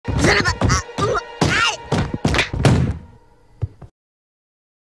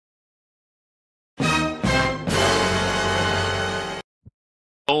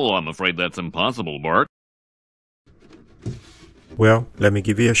Oh, I'm afraid that's impossible, Bart. Well, let me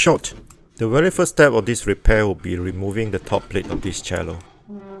give you a shot. The very first step of this repair will be removing the top plate of this cello.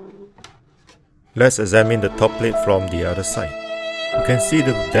 Let's examine the top plate from the other side. You can see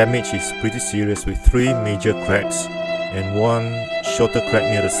the damage is pretty serious with 3 major cracks and 1 shorter crack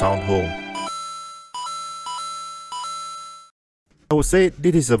near the sound hole. I would say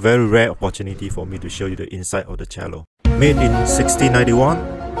this is a very rare opportunity for me to show you the inside of the cello. Made in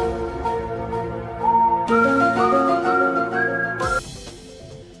 1691,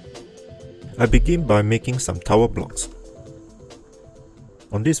 I begin by making some tower blocks.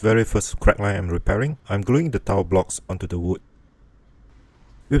 On this very first crack line I'm repairing, I'm gluing the tower blocks onto the wood.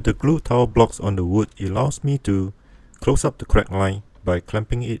 With the glue tower blocks on the wood, it allows me to close up the crack line by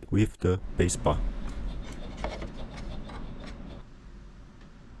clamping it with the base bar.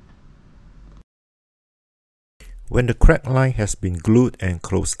 When the crack line has been glued and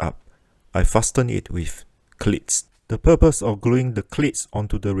closed up, I fasten it with cleats. The purpose of gluing the cleats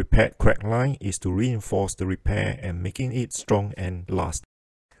onto the repaired crack line is to reinforce the repair and making it strong and last.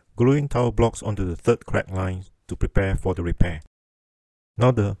 Gluing tower blocks onto the third crack line to prepare for the repair.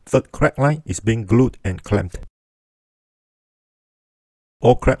 Now the third crack line is being glued and clamped.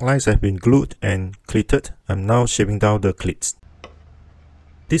 All crack lines have been glued and cleated. I'm now shaving down the cleats.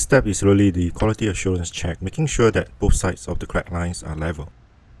 This step is really the quality assurance check, making sure that both sides of the crack lines are level.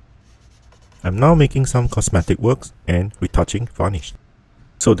 I'm now making some cosmetic works and retouching varnish,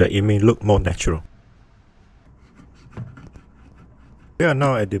 so that it may look more natural. We are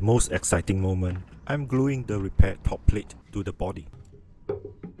now at the most exciting moment. I'm gluing the repaired top plate to the body.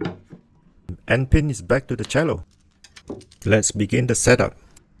 End pin is back to the cello. Let's begin the setup.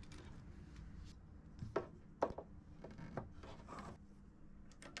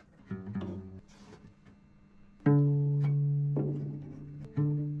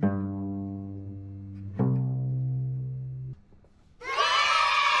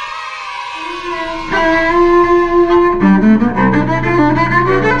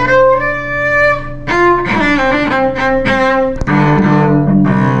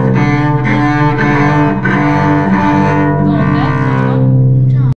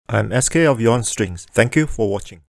 I'm SK of Johann Strings. Thank you for watching.